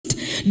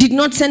did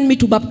not send me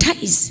to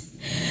baptize,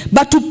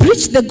 but to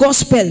preach the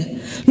gospel,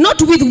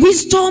 not with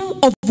wisdom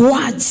of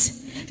words,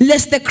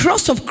 lest the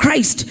cross of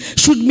Christ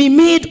should be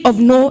made of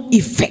no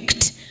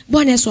effect.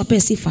 Bwana Yesu apewe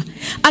sifa.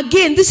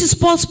 Again, this is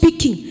Paul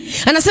speaking.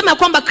 Anasema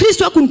kwamba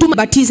Kristo hakunituma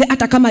batize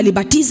hata kama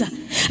alibatiza.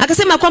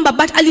 Akasema kwamba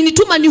but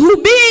alinituma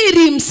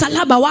nihubiri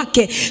msalaba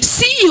wake,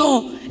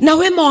 sio na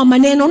wema wa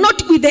maneno,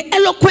 not with the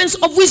eloquence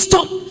of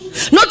wisdom,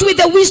 not with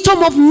the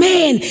wisdom of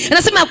men.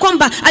 Anasema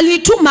kwamba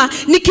alinituma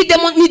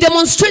ni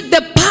demonstrate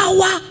the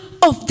power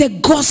of the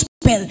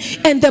gospel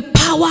and the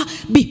power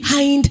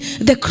behind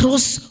the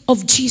cross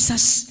of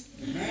Jesus.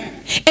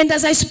 And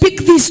as I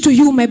speak this to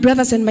you, my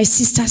brothers and my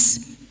sisters,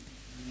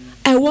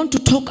 I want to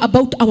talk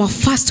about our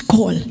first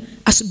call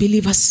as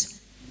believers.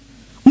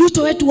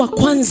 Mwito wetu wa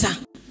kwanza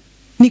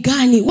ni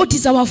gani? What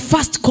is our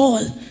first call?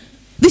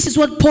 This is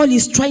what Paul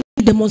is trying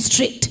to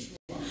demonstrate.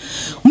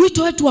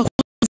 Mwito wetu wa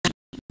kwanza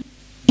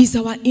is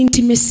our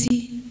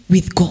intimacy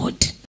with God.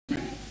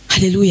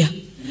 Hallelujah.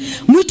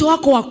 Mwito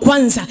wako wa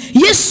kwanza,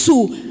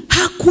 Yesu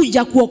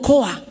hakuja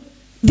kuokoa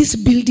these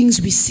buildings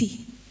we see.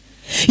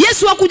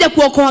 Yesu hakuja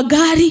kuokoa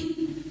gari.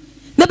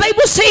 The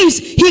Bible says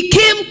he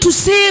came to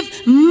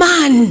save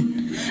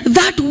man,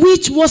 that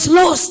which was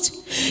lost.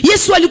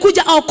 Yesu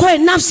alikuja aokoe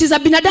nafsi za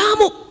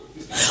binadamu.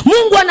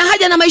 Mungu ana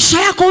haja na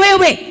maisha yako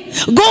wewe.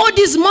 God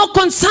is more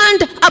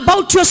concerned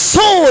about your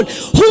soul,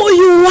 who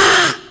you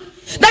are.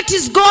 That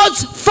is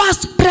God's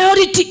first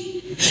priority.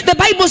 The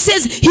Bible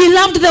says he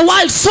loved the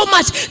world so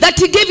much that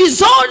he gave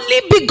his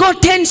only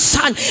begotten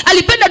son.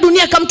 Alipenda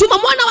dunia akamtuma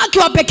mwana wake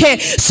wa pekee.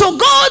 So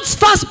God's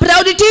first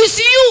priority is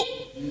you.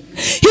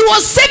 He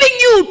was saving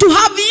you to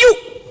have you.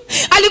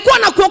 Alikuwa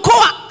na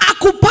kuokoa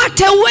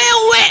akupate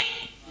wewe.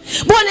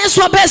 Bwana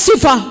Yesu apewe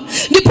sifa.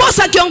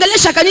 Ndiposa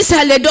akiongelesha kanisa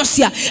ya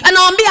Laodicea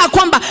anawaambia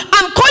kwamba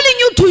I'm calling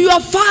you to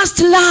your first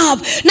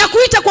love. Na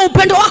kuita kwa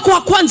upendo wako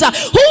wa kwanza.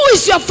 Who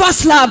is your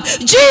first love?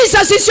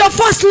 Jesus is your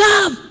first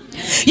love.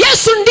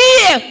 Yesu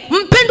ndiye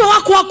mpendo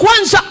wako wa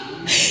kwanza.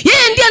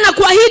 Yeye ndiye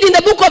anakuahidi in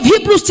the book of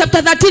Hebrews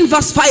chapter 13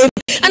 verse 5.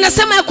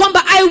 Anasema ya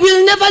kwamba I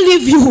will never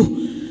leave you.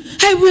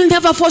 I will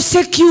never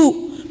forsake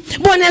you.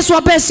 Bwana Yesu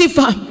apewe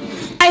sifa.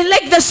 I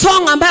like the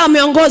song ambayo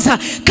ameongoza,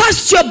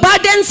 cast your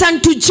burdens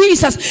unto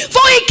Jesus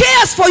for he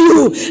cares for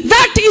you.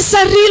 That is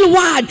a real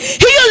word.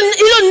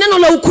 Hilo neno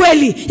la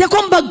ukweli ya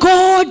kwamba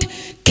God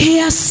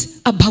cares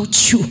about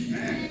you.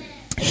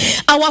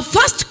 Our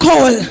first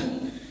call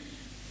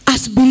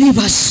as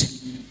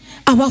believers,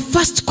 our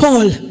first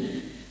call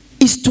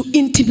is to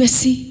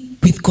intimacy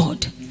with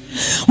God.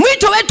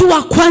 Mwito wetu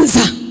wa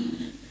kwanza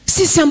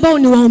sisi ambao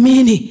ni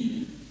waumini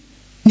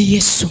ni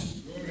Yesu,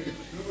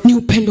 ni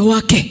upendo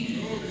wake.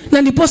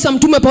 Na ndiposa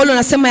mtume Paulo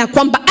anasema ya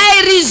kwamba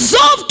I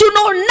resolve to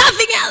know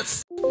nothing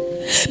else,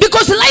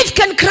 because life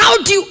can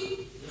crowd you.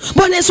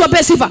 Bwana Yesu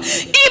apewe sifa.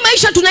 Hii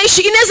maisha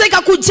tunaishi inaweza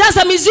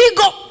ikakujaza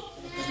mizigo.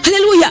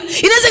 Hallelujah.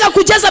 Inaweza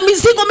ikakujaza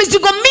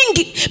mizigo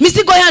mingi,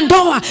 mizigo ya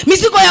ndoa,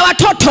 mizigo ya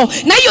watoto,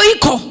 na hiyo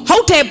iko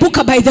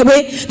hautaepuka. By the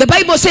way, the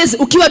Bible says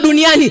ukiwa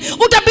duniani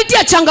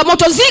utapitia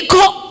changamoto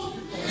ziko.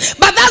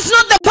 But that's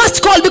not the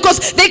first call,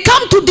 because they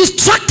come to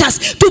distract us,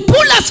 to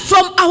pull us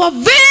from our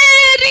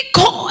very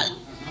call.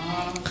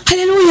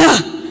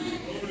 Hallelujah.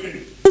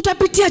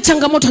 Utapitia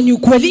changamoto, ni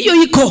ukweli, hiyo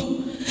iko.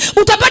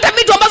 Utapata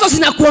vitu ambazo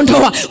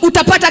zinakuondoa.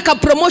 Utapata ka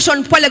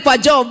promotion pale kwa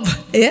job.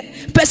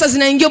 Pesa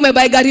zinaingia,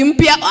 umebuy gari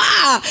mpya.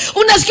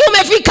 Unasikia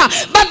umefika.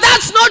 But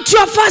that's not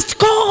your first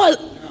call.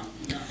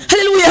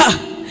 Hallelujah.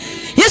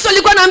 Yesu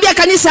alikuwa anaambia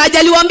kanisa,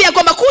 aliwaambia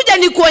kwamba kuja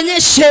ni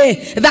kuonyeshe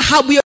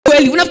dhahabu ya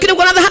kweli. Unafikiri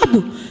uko na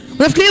dhahabu?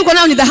 Unafikiri uko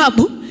nayo ni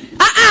dhahabu?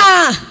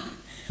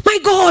 My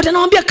God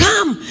anawaambia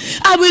come,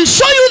 I will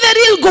show you the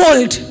real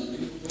gold.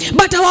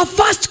 But our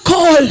first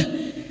call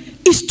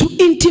is to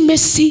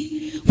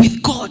intimacy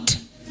with God.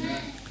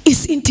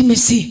 Is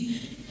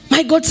intimacy.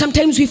 My God,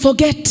 sometimes we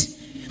forget.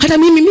 Hata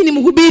mimi ni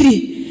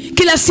mhubiri,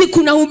 kila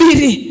siku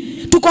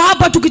nahubiri, tuko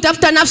hapa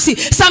tukitafuta nafsi.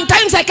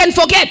 Sometimes I can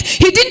forget.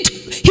 He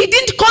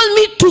didn't call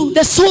me to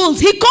the souls.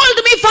 He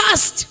called me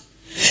first.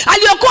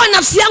 Aliokoa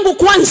nafsi yangu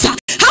kwanza.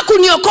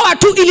 Hakuniokoa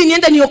tu ili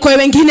niende niokoe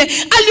wengine.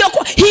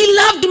 Aliokoa. He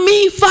loved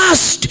me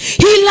first.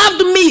 He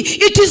loved me.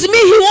 It is me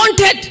he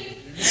wanted.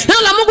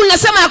 Neno la Mungu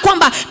linasema ya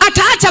kwamba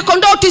ataacha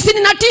kondoo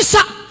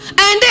 99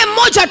 aende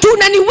mmoja tu,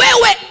 na ni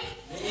wewe.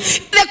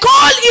 The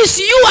call is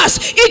yours.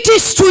 It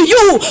is to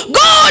you.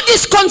 God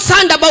is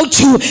concerned about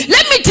you.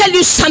 Let me tell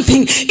you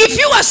something. If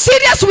you are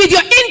serious with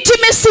your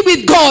intimacy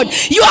with God,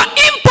 your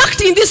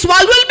impact in this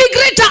world will be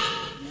greater.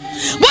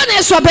 Bwana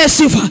Yesu apewe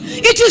sifa.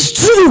 It is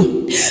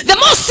true. The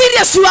more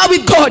serious you are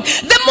with God,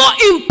 the more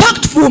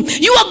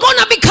impactful you are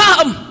gonna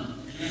become.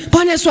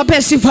 Bwana Yesu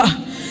apewe sifa.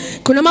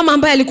 Kuna mama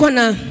ambaye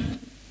alikuwa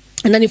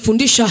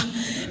ananifundisha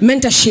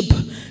mentorship.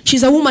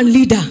 She's a woman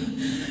leader.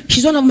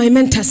 She's one of my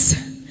mentors.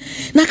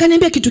 Na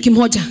akaniambia kitu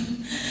kimoja.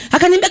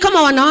 Akaniambia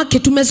kama wanawake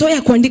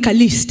tumezoea kuandika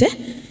list.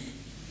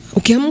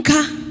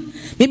 Ukiamka,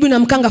 maybe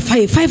unamkanga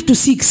 5 to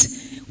 6,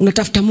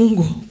 unatafuta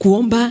Mungu,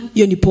 kuomba,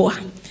 hiyo ni poa.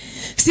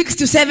 6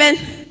 to 7,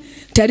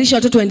 tayarisha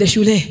watoto waende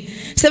shule.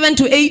 7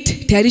 to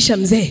 8 tayarisha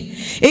mzee.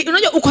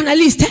 Unajua uko na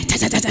list.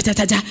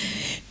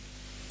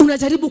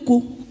 Unajaribu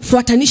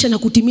kufuatanisha na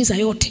kutimiza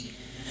yote.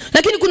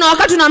 Lakini kuna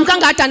wakati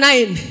unaamkanga hata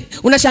 9.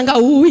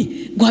 Unashangaa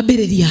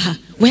gwabereria.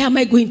 Where am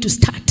I going to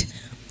start?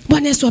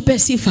 Bwana Yesu ape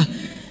sifa.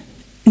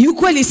 Ni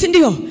ukweli, si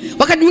ndio?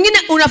 Wakati mwingine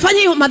unafanya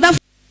hiyo madhafu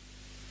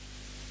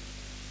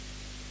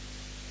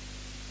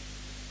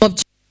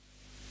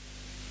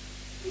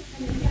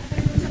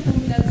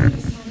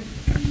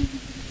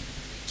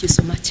Thank you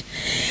so much.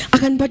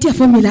 Akanipatia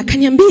formula,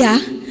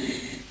 akaniambia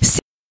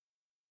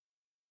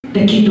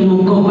the kingdom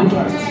of God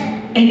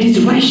and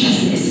his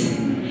righteousness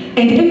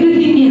and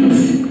everything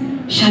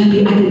else shall be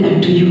added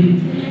unto you.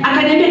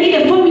 Akaniambia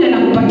ile formula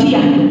nakupatia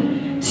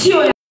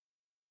sio.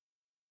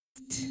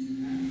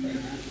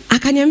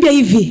 Akaniambia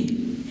hivi,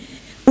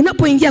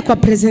 unapoingia kwa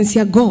presence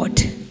ya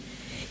God,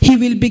 he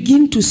will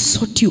begin to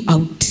sort you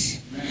out.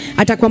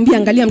 Atakwambia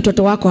angalia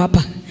mtoto wako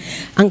hapa,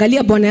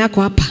 angalia bwana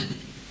yako hapa.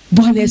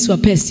 Bwana Yesu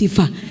ape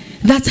sifa.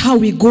 That's how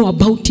we go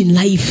about in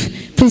life.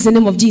 Praise the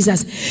name of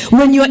Jesus.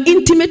 When you are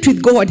intimate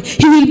with God,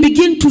 he will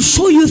begin to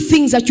show you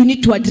things that you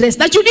need to address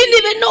that you didn't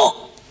even know.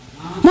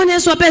 Bwana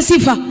Yesu ape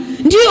sifa.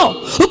 Ndio,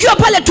 ukiwa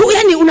pale tu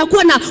yani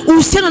unakuwa na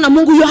uhusiano na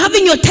Mungu, you're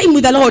having your time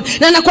with the Lord.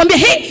 Na anakuambia,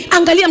 hey,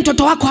 angalia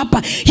mtoto wako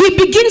hapa. He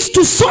begins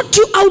to sort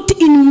you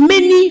out in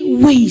many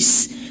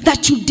ways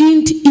that you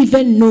didn't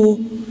even know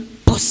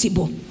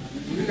possible.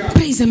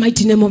 Praise the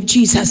mighty name of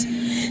Jesus.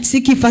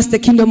 Seek ye first the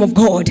kingdom of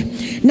God.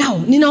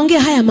 Now,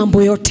 ninaongea haya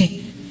mambo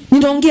yote.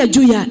 Ninaongea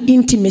juu ya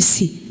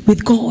intimacy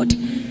with God.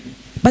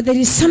 But there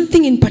is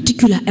something in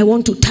particular I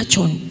want to touch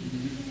on.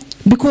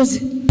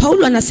 Because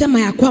Paulo anasema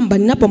ya kwamba,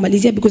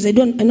 ninapomalizia, because I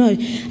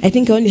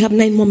think I only have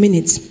 9 more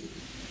minutes.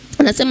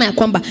 Anasema ya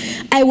kwamba,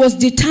 I was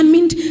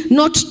determined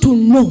not to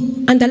know.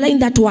 Underline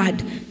that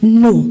word.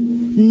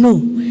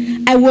 No.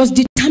 I was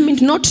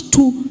determined not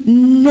to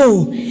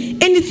know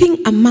anything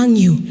among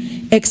you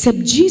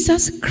except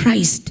Jesus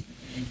Christ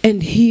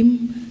and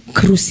him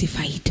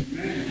crucified.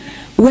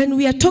 When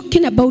we are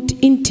talking about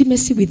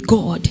intimacy with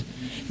God,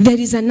 there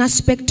is an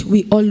aspect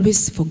we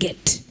always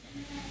forget.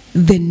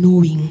 The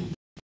knowing.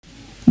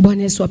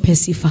 Bwana Yesu ape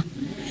sifa.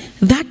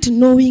 That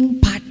knowing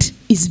part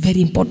is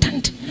very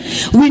important.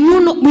 We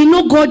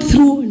know God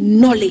through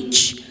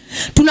knowledge.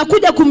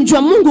 Tunakuja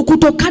kumjua Mungu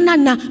kutokana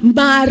na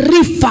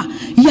maarifa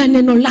ya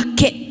neno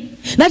lake.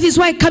 That is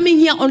why coming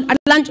here on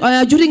lunch,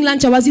 during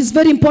lunch hours is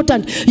very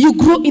important. You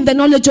grow in the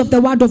knowledge of the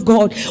word of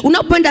God.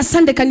 Unapoenda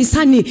Sunday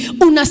kanisani,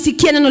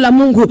 unasikia neno la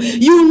Mungu.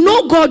 You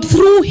know God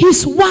through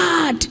his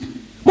word.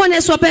 Bwana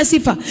Yesu ape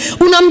sifa.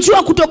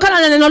 Unamjua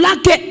kutokana na neno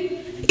lake.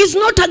 It's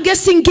not a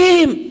guessing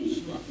game.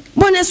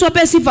 Bwana Yesu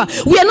ape sifa.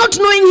 We are not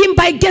knowing him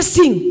by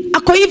guessing.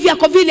 Ako hivi,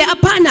 ako vile,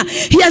 hapana.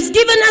 He has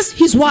given us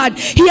his word.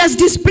 He has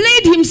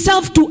displayed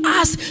himself to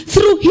us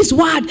through his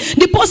word.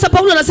 Ndiposa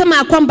Paulo anasema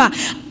ya kwamba,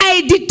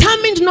 I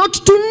determined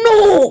not to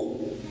know.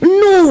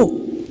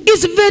 No.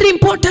 It's very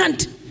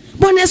important.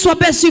 Bwana Yesu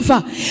ape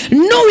sifa.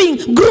 Knowing,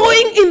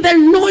 growing in the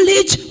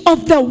knowledge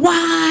of the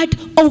word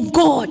of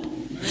God.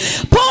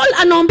 Paul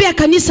anaombea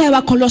kanisa ya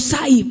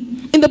Wakolosai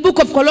in the book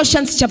of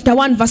Colossians chapter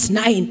 1 verse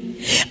 9.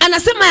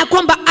 Anasema ya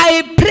kwamba,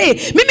 I pray,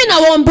 mimi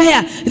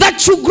nawaombea,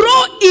 that you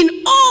grow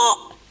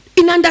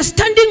in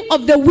understanding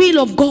of the will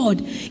of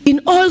God,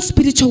 in all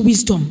spiritual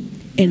wisdom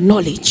and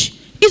knowledge.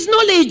 Is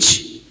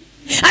knowledge.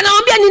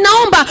 Anawaambia,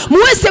 ninaomba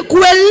muweze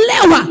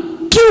kuelewa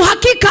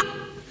kiuhakika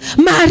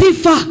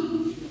maarifa.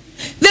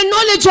 The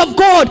knowledge of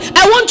God.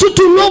 I want you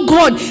to know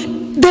God.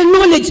 The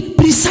knowledge,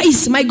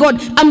 precise, my God.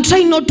 I'm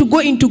trying not to go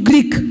into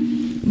Greek,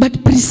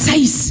 but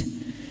precise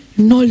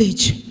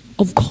knowledge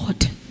of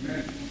God.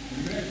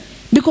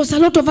 Because a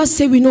lot of us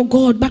say we know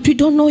God, but we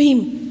don't know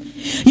him.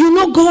 You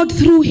know God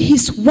through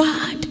his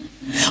word.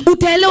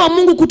 Utaelewa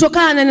Mungu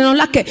kutokana na neno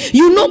lake.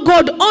 You know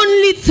God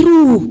only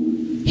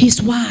through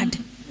his word.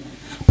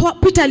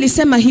 Peter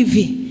alisema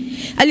hivi.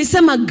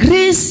 Alisema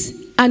grace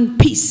and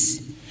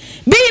peace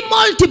be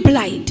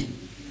multiplied.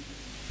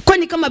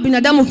 Kwani kama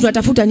binadamu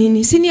tunatafuta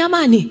nini? Si ni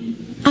amani?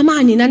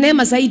 Amani na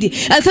neema zaidi.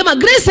 Alisema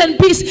grace and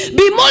peace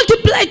be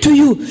multiplied to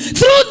you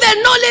through the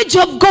knowledge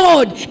of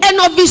God and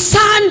of his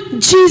son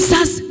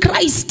Jesus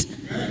Christ.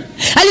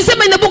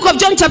 Alisema in the book of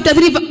John chapter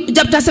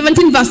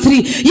 17 verse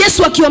 3.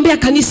 Yesu akiombea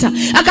kanisa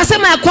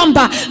akasema ya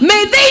kwamba,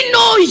 may they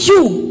know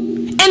you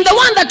and the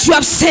one that you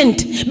have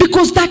sent,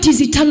 because that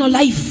is eternal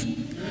life.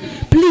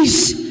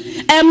 Please,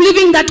 I am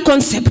living that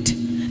concept.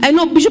 I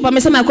know Bishop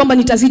amesema ya kwamba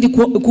nitazidi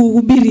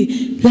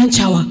kuhubiri lunch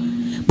hour,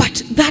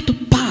 but that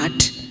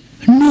part,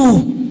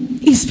 no,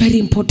 is very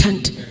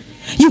important.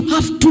 You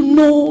have to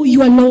know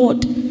your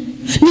Lord.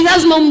 Ni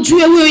lazima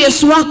umjue huyo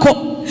Yesu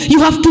wako. You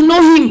have to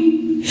know him.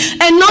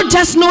 And not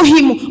just know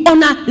him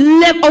on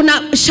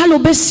a shallow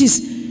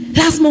basis.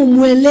 Lazima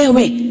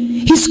umuelewe.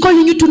 He's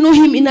calling you to know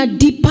him in a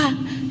deeper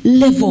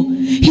level.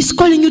 He's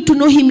calling you to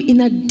know him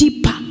in a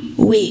deeper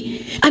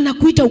way.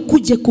 Anakuita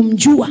ukuje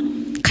kumjua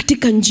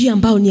katika njia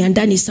ambayo ni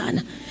andani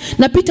sana.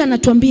 Na Peter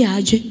anatuambia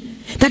aje,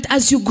 that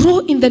as you grow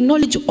in the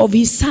knowledge of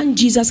his son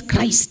Jesus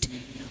Christ,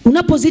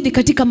 unapozidi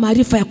katika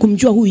maarifa ya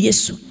kumjua huyu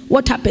Yesu,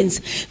 what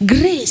happens?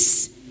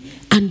 Grace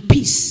and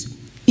peace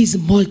is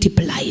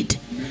multiplied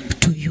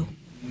to you.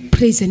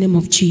 Praise the name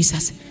of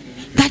Jesus.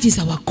 That is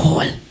our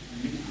call,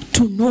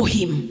 to know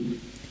him,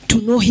 to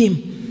know him,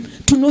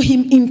 to know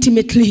him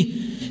intimately.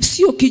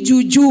 Sio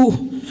kijuju.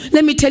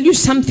 Let me tell you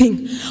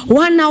something.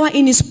 1 hour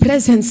in his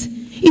presence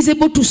is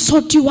able to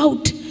sort you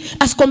out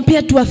as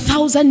compared to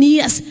 1,000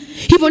 years.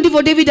 Hivyo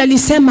ndivyo David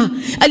alisema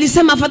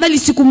afadhali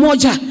siku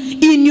moja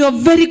in your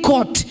very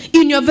court,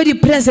 in your very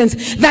presence,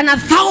 than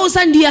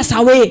 1,000 years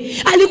away.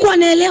 Alikuwa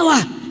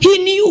anaelewa. He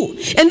knew.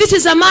 And this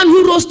is a man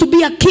who rose to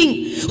be a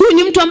king. Huyu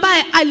ni mtu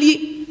ambaye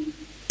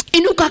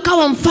inuka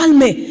akawa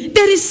mfalme.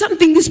 There is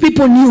something these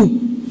people knew.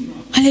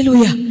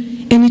 Hallelujah.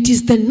 And it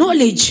is the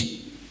knowledge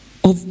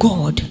of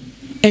God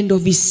and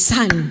of his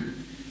son,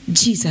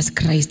 Jesus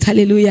Christ.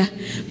 Hallelujah.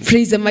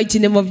 Praise the mighty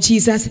name of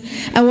Jesus.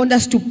 I want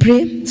us to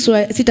pray. So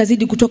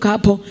sitazidi kutoka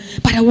hapo,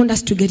 but I want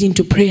us to get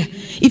into prayer.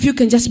 If you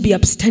can just be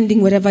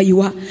upstanding wherever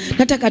you are.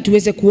 Nataka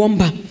tuweze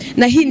kuomba.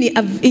 Na hii ni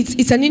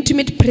it's an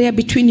intimate prayer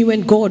between you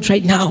and God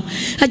right now.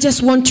 I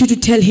just want you to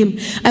tell him,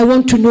 I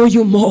want to know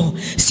you more.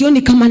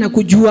 Sioni kama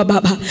nakujua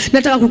Baba.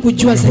 Nataka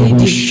kukujua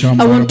zaidi.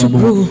 I want to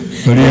grow.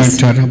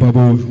 Yes.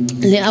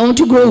 I want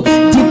to grow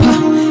deeper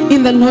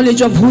in the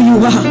knowledge of who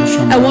you are.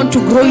 I want to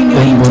grow in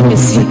your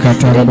intimacy. I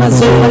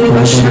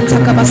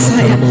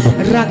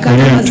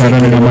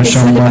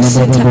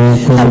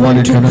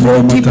want to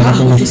grow deeper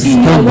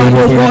in your word,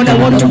 oh God. I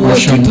want to grow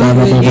deeper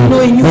in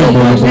knowing you, oh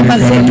God.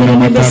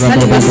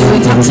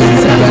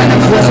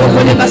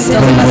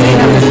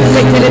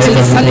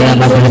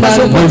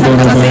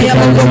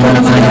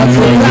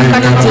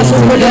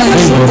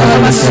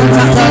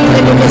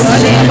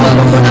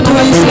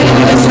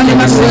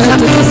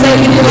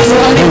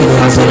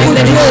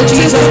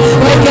 Jesus,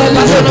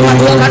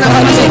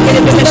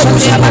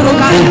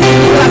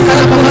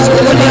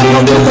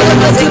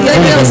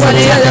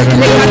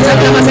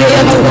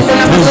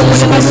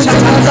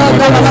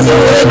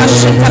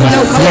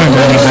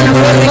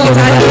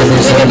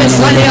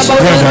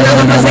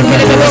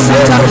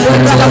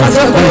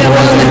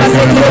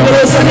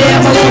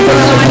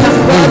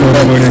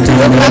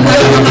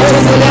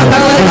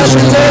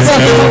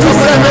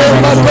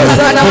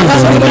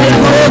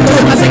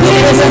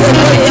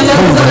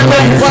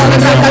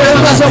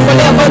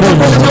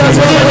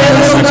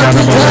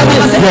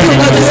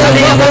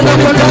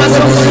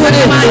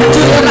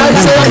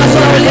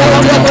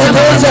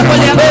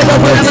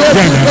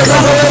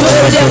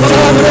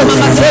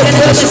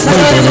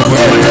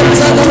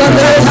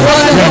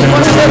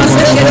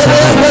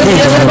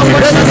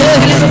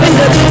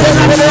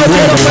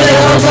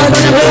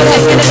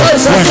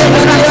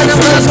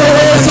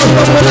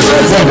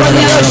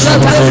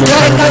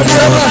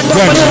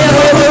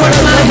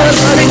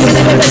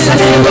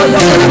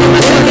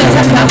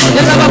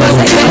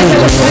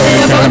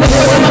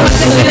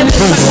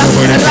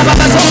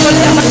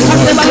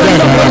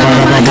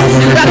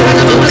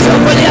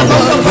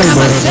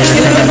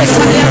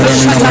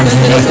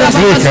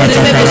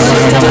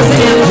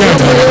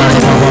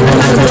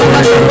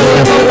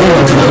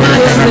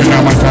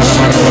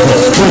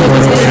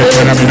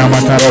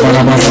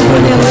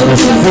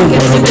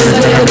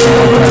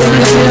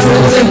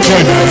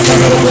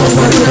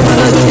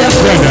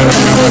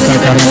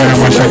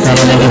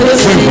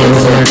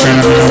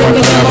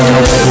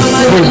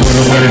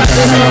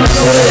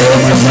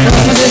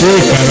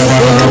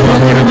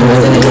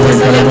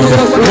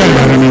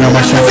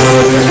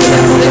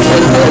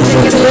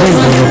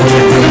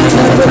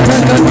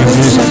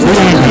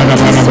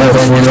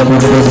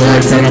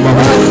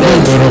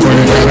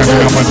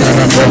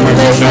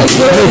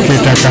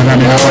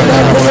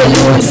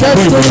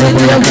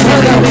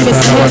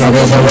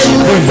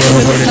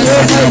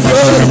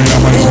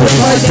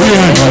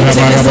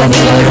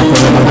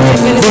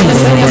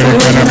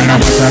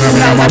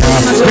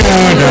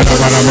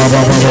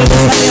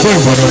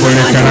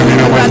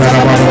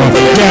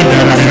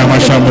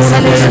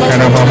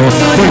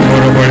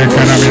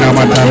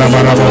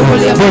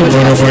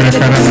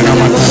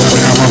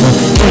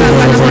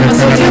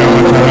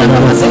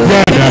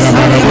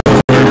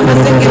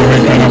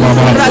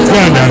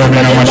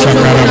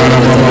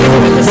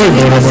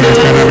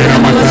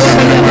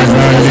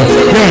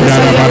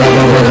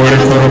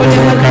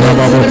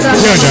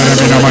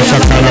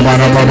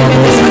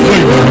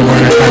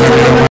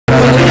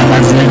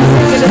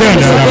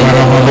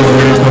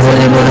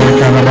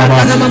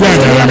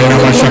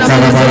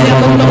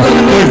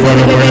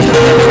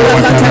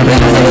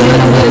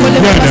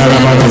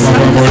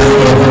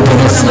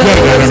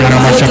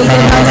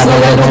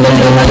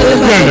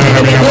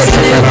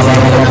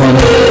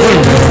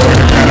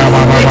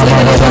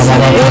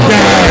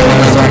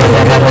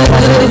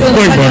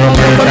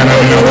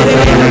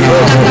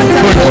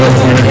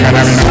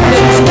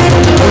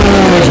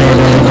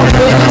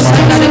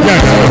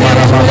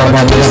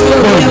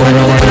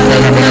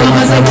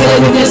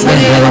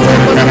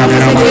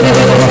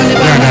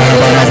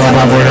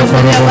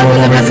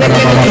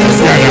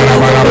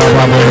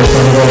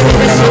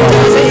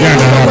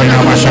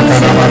 Thank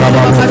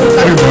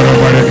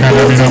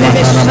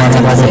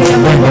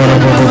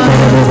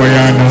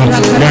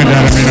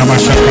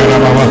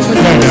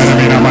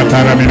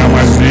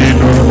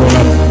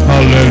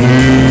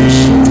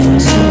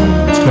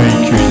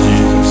you,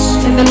 Jesus.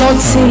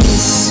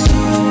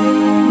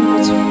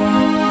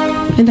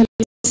 And the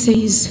Lord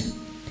says,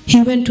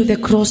 He went to the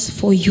cross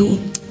for you.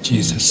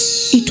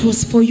 Jesus. It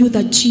was for you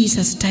that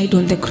Jesus died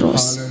on the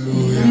cross.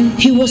 Hallelujah.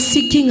 He was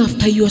seeking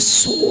after your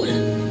soul.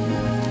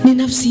 Ni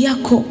nafsi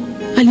yako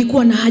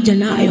alikuwa na haja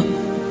nayo.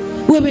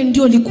 Wewe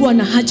ndio alikuwa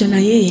na haja na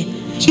yeye.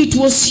 It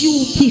was you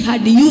he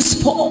had use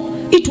for.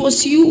 It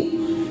was you.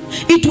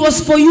 It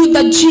was for you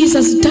that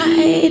Jesus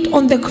died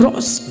on the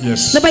cross.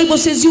 Yes. The Bible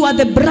says you are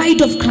the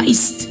bride of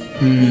Christ.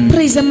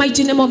 Praise the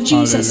mighty name of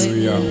Jesus.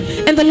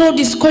 Hallelujah. And the Lord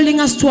is calling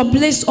us to a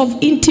place of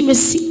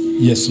intimacy.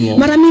 Yes, Lord.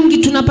 Mara mingi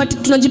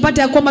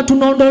tunajipata ya kwamba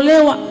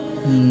tunaondolewa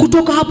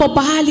kutoka hapo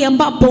pahali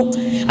ambapo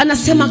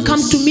anasema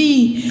come to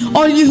me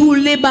all you who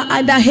labor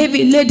and are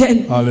heavy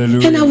laden.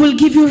 Hallelujah. And I will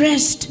give you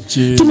rest.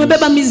 Jesus.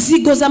 Tumebeba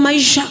mizigo za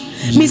maisha,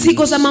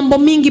 mizigo za mambo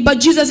mingi, but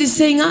Jesus is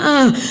saying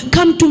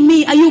come to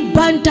me. Are you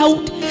burnt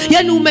out?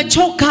 Yani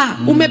umechoka,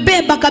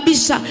 umebeba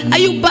kabisa.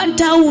 Are you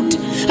burnt out?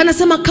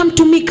 Anasema come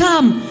to me,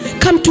 come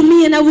to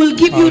me and I will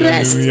give you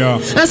rest.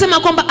 Anasema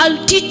kwamba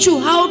I'll teach you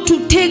how to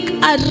take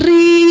a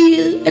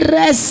real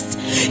rest.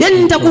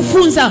 Yani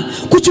nitakufunza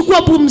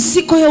kuchukua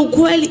pumziko ya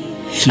ukweli.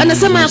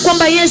 Anasema ya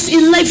kwamba yes,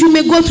 in life you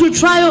may go through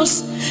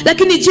trials,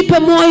 lakini jipe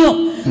moyo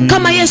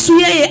kama Yesu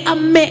yeye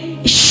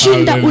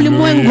ameshinda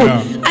ulimwengu.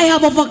 I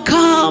have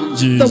overcome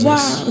the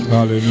world.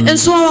 Hallelujah. And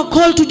so our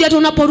call today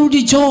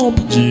tunaporudi Job,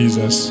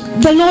 Jesus.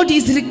 the Lord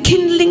is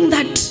rekindling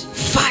that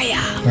fire.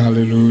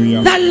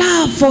 Hallelujah. That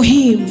love for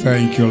him.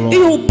 Thank you, Lord.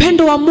 Iyo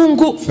upendo wa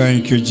Mungu.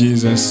 Thank you,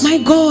 Jesus. My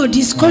God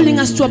is calling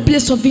us to a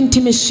place of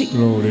intimacy.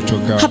 Glory to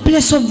God. A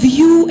place of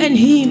you and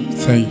him.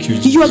 Thank you,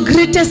 Jesus. Your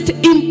greatest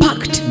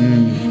impact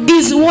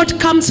is what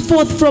comes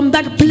forth from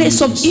that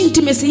place of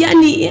intimacy.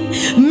 Yani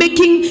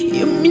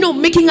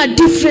making a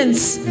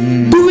difference.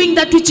 Doing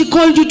that which he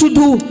called you to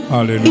do.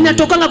 Hallelujah.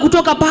 Inatokanga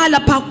kutoka pahala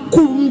pa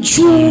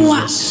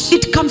kumjua.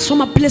 It comes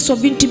from a place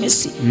of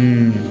intimacy.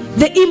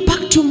 The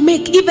impact you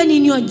make even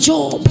in your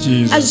job,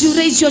 Jesus. as you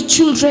raise your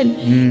children,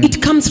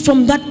 it comes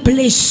from that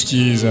place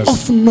Jesus.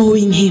 of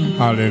knowing him.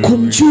 Hallelujah.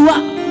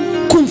 Kumjua,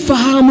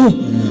 kumfahamu,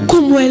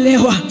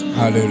 kumwelewa.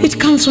 Hallelujah. It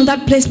comes from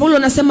that place. Paulo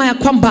anasema ya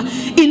kwamba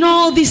in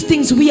all these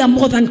things we are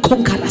more than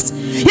conquerors.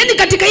 Yani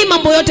katika hii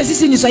mambo yote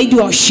sisi ni zaidi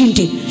wa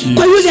washindi.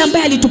 Kwa yule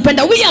ambaye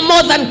alitupenda, we are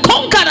more than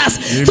conquerors.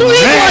 Through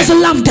him who has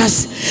loved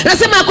us.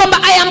 Anasema ya kwamba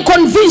I am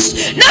convinced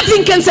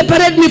nothing can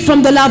separate me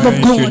from the love of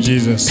God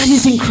that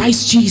is in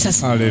Christ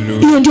Jesus.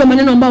 Hallelujah. Hiyo ndio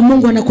maneno ambayo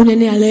Mungu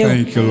anakunenea leo.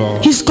 Thank you,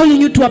 Lord. He's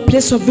calling you to a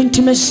place of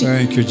intimacy.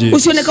 Thank you, Jesus.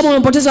 Usione kama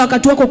umepoteza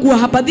wakati wako kuwa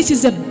hapa. This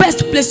is the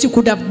best place you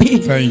could have been.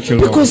 Thank you,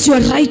 Lord. Because you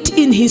are right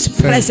in his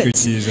presence.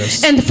 Thank you,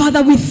 Jesus. And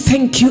Father, we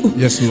thank you.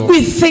 Yes, Lord.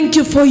 We thank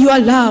you for your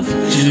love.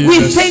 Jesus. We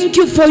thank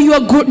you for your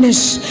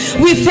goodness.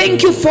 We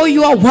thank you for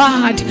your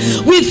word.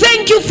 We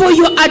thank you for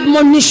your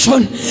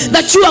admonition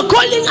that you are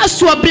calling us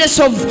to a place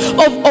of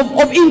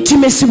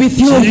intimacy with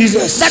you.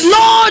 Jesus. That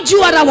Lord,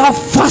 you are our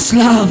first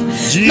love.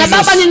 Jesus. Na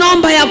Baba,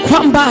 ninaomba ya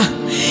kwamba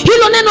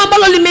hilo neno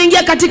ambalo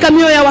limeingia katika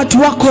mioyo ya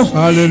watu wako,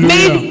 Hallelujah.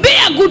 may it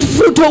bear good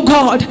fruit, oh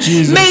God.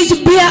 Jesus. May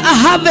it bear a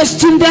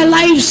harvest in their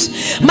lives.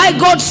 My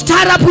God,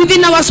 stir up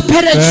within our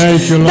spirits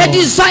Thank you, Lord. the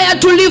desire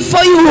to live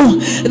for you,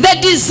 the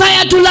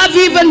desire to love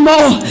you even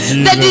more,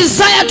 the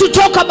desire to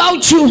talk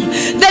about you,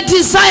 the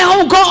desire,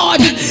 oh God,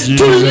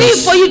 to live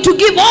for you, to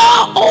give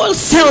all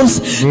selves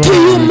to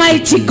you,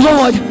 mighty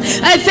God.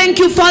 I thank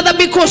you, Father,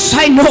 because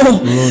I know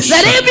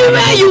that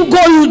everywhere you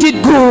go, you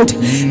did good.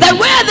 That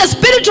where the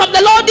Spirit of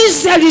the Lord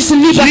is, there is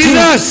liberty.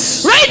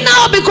 Jesus. Right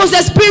now, because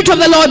the Spirit of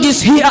the Lord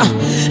is here.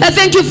 I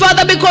thank you,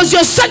 Father, because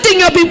you're setting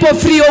your people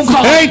free, oh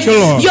God. Thank you,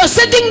 Lord. You're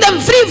setting them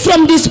free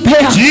from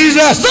despair.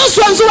 Jesus. Those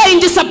ones who are in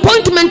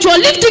disappointment, you're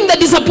lifting the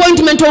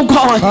disappointment, oh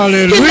God.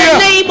 Hallelujah. In the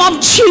name of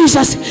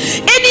Jesus.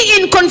 Any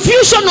in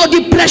confusion or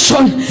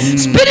depression,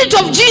 Spirit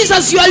of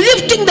Jesus, you are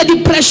lifting the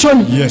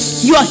depression.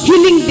 Yes. You are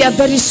healing their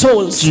very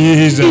souls.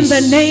 Jesus. In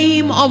the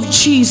name of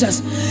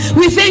Jesus.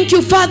 We thank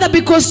you, Father,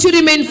 because you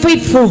remain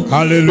faithful.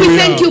 Hallelujah. We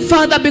thank you,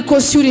 Father,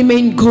 because you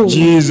remain good.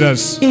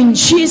 Jesus. In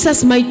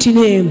Jesus' mighty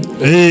name.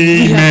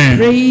 We have Amen.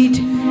 prayed.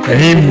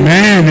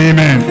 Amen.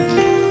 Amen.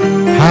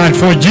 And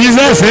for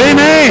Jesus,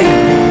 amen.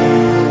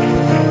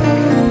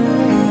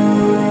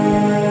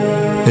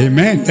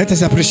 Amen. Let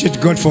us appreciate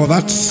God for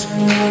that.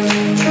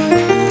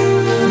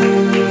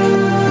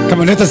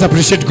 Come on, let us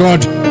appreciate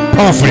God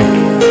powerfully.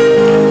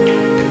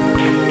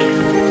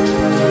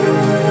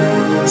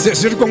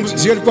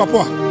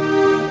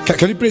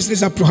 Can you please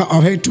lift up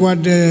our head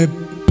toward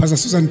Pastor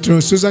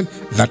Susan? Susan,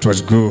 that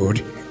was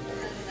good.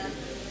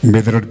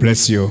 May the Lord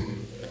bless you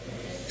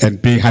and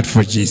be hard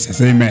for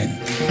Jesus. Amen.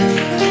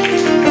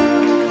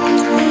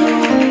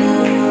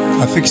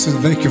 I think,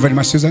 Susan, thank you very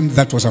much, Susan.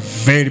 That was a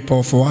very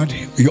powerful word.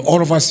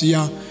 All of us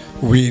here,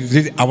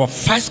 our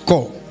first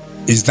call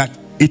is that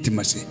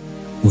intimacy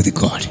with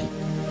God.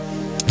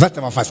 That's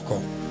our first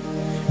call.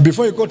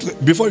 before you go to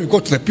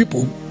the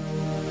people,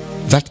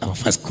 that's our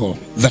first call.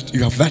 That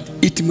you have that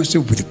intimacy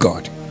with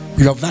God.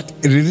 You have that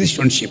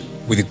relationship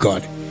with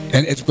God.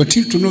 And as we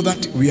continue to know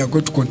that, we are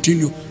going to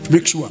continue to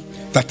make sure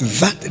that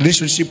that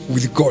relationship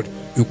with God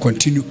will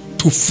continue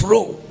to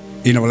flow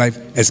in our life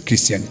as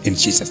Christians in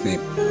Jesus'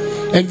 name.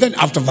 And then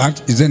after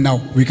that, is then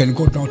now we can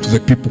go down to the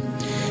people.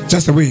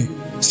 Just the way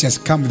she has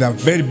come with a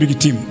very big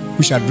team,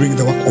 we shall bring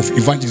the work of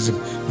evangelism,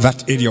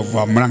 that area of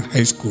Marang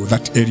High School,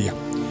 that area.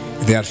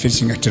 They are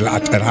finishing at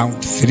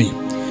around 3.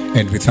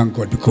 And we thank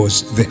God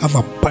because they have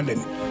a burden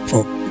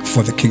for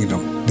the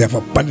kingdom. They have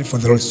a burden for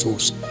the lost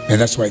souls. And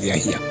that's why they are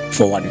here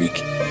for 1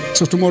 week.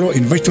 So tomorrow,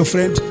 invite your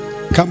friend.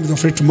 Come with your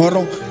friend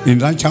tomorrow in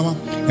lunch hour.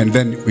 And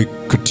then we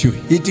continue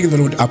hitting the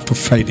road up to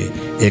Friday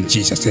in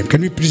Jesus' name.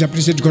 Can we please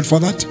appreciate God for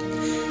that?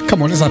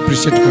 Come on, let's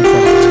appreciate God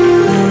for that.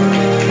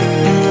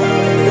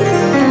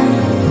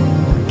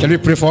 Can we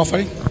pray for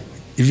offering?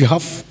 If you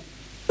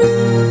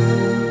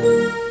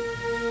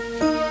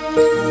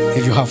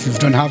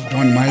don't have,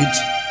 don't mind.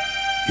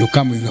 You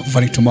come with the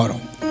offering tomorrow.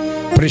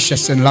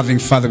 Precious and loving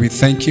Father, we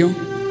thank you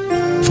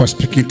for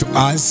speaking to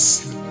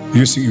us,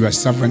 using your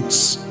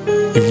servants,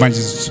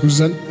 Evangelist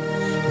Susan,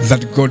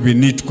 that God, we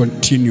need to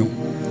continue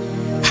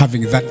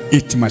having that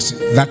intimacy,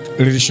 that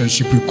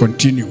relationship will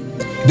continue.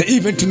 They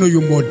even to know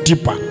you more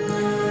deeper,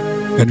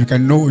 that we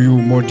can know you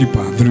more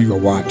deeper through your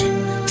word.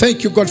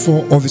 Thank you, God,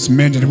 for all these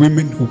men and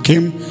women who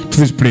came to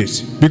this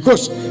place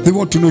because they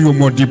want to know you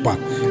more deeper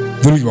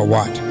through your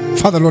word.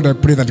 Father, Lord, I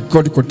pray that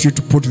God will continue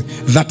to put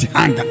that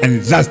hunger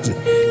and thirst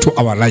to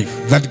our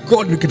life. That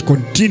God, we can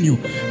continue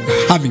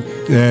having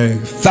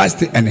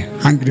thirsty and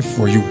hungry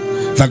for you.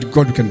 That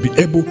God, we can be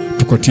able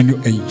to continue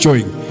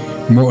enjoying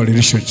more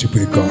relationship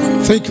with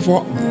God. Thank you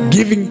for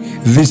giving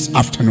this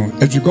afternoon.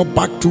 As we go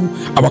back to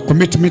our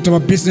commitment, our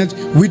business,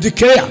 we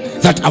declare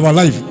that our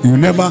life will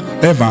never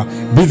ever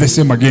be the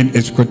same again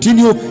as we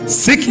continue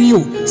seeking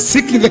you,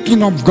 seeking the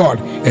kingdom of God,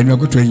 and we are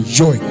going to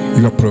enjoy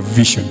your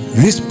provision.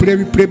 This prayer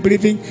we pray,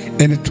 believing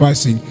and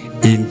trusting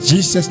in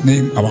Jesus'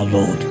 name our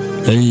Lord.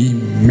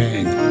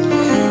 Amen.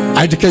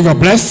 I declare you are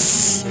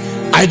blessed.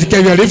 I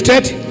declare you are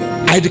lifted.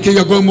 I declare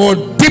you are going more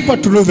deeper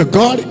to know the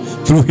God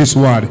through his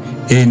word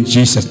in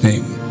Jesus'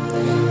 name.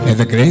 And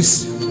the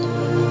grace,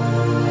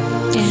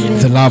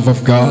 the love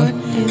of God,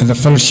 and the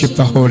fellowship of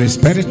the Holy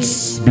Spirit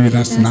be with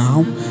us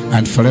now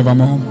and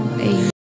forevermore.